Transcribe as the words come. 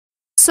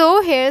So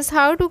here's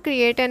how to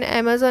create an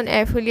Amazon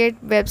affiliate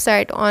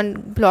website on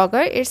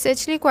Blogger. It's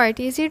actually quite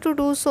easy to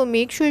do, so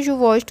make sure you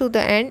watch to the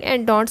end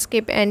and don't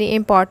skip any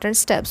important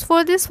steps.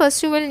 For this,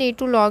 first you will need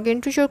to log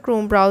into your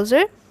Chrome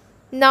browser.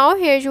 Now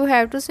here you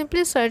have to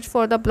simply search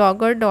for the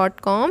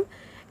blogger.com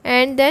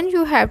and then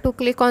you have to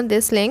click on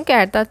this link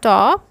at the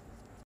top.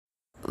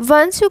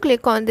 Once you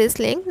click on this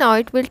link, now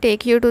it will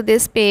take you to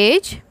this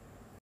page.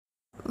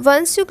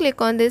 Once you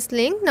click on this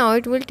link, now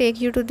it will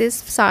take you to this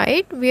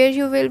site where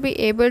you will be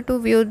able to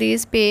view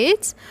these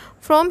pages.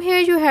 From here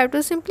you have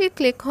to simply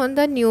click on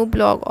the new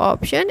blog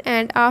option,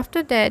 and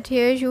after that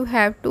here you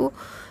have to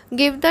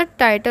give the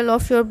title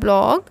of your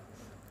blog.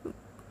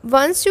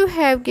 Once you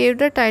have gave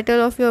the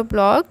title of your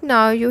blog,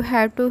 now you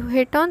have to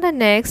hit on the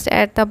next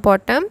at the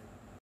bottom.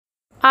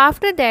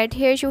 After that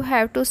here you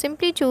have to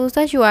simply choose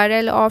the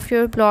URL of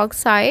your blog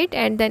site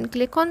and then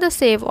click on the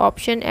save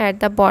option at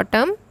the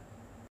bottom.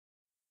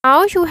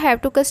 Now you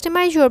have to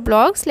customize your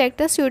blog. Select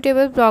a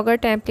suitable blogger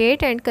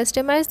template and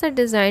customize the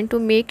design to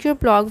make your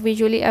blog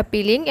visually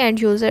appealing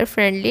and user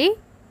friendly.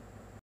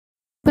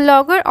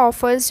 Blogger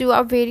offers you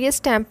various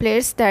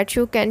templates that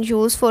you can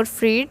use for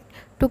free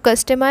to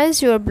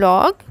customize your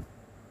blog.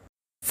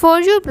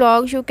 For your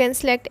blog, you can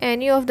select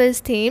any of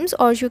these themes,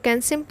 or you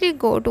can simply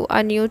go to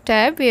a new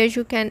tab where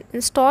you can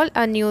install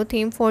a new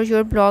theme for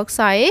your blog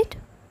site.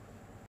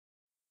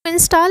 To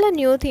install a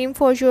new theme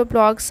for your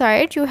blog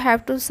site, you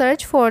have to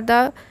search for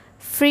the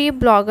free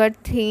blogger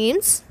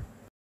themes.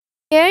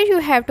 Here you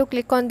have to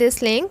click on this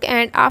link,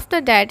 and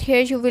after that here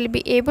you will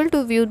be able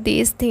to view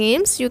these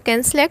themes. You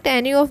can select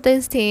any of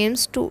these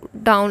themes to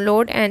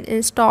download and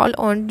install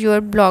on your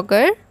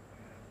blogger.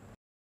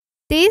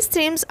 These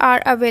themes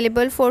are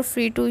available for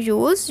free to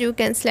use. You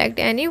can select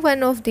any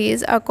one of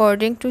these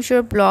according to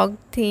your blog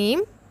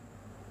theme.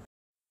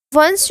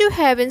 Once you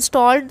have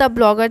installed the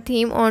blogger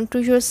theme onto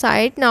your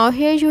site, now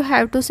here you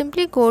have to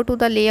simply go to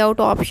the layout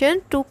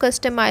option to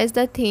customize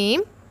the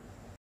theme.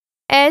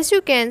 As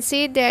you can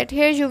see that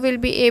here you will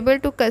be able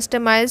to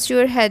customize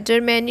your header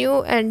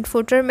menu and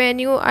footer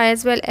menu,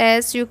 as well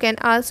as you can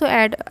also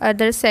add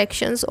other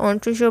sections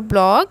onto your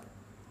blog.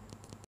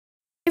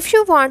 If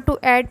you want to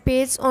add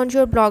pages on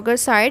your blogger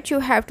site,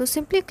 you have to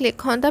simply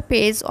click on the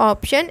page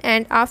option,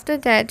 and after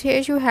that here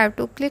you have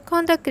to click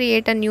on the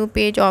create a new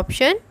page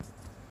option.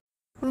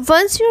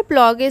 Once your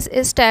blog is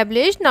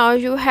established, now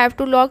you have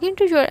to log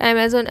into your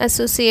Amazon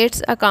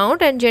Associates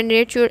account and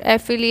generate your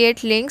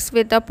affiliate links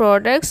with the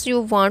products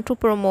you want to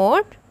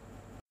promote.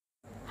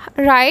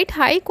 Write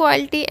high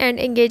quality and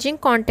engaging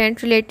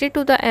content related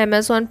to the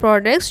Amazon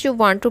products you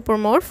want to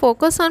promote.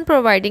 Focus on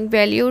providing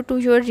value to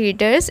your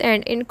readers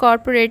and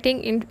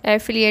incorporating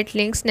affiliate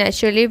links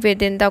naturally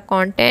within the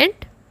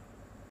content.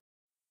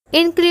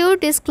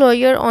 Include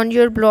disclosure on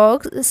your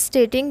blog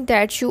stating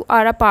that you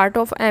are a part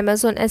of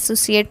Amazon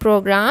Associate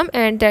program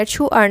and that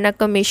you earn a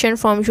commission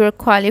from your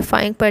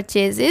qualifying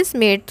purchases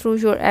made through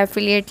your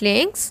affiliate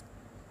links.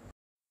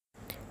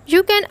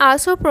 You can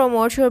also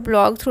promote your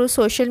blog through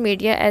social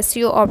media,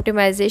 SEO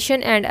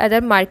optimization and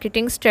other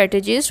marketing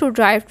strategies to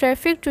drive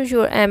traffic to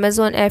your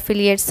Amazon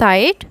affiliate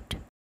site.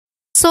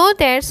 So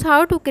that's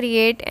how to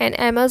create an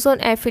Amazon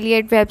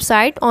affiliate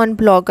website on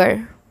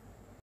Blogger.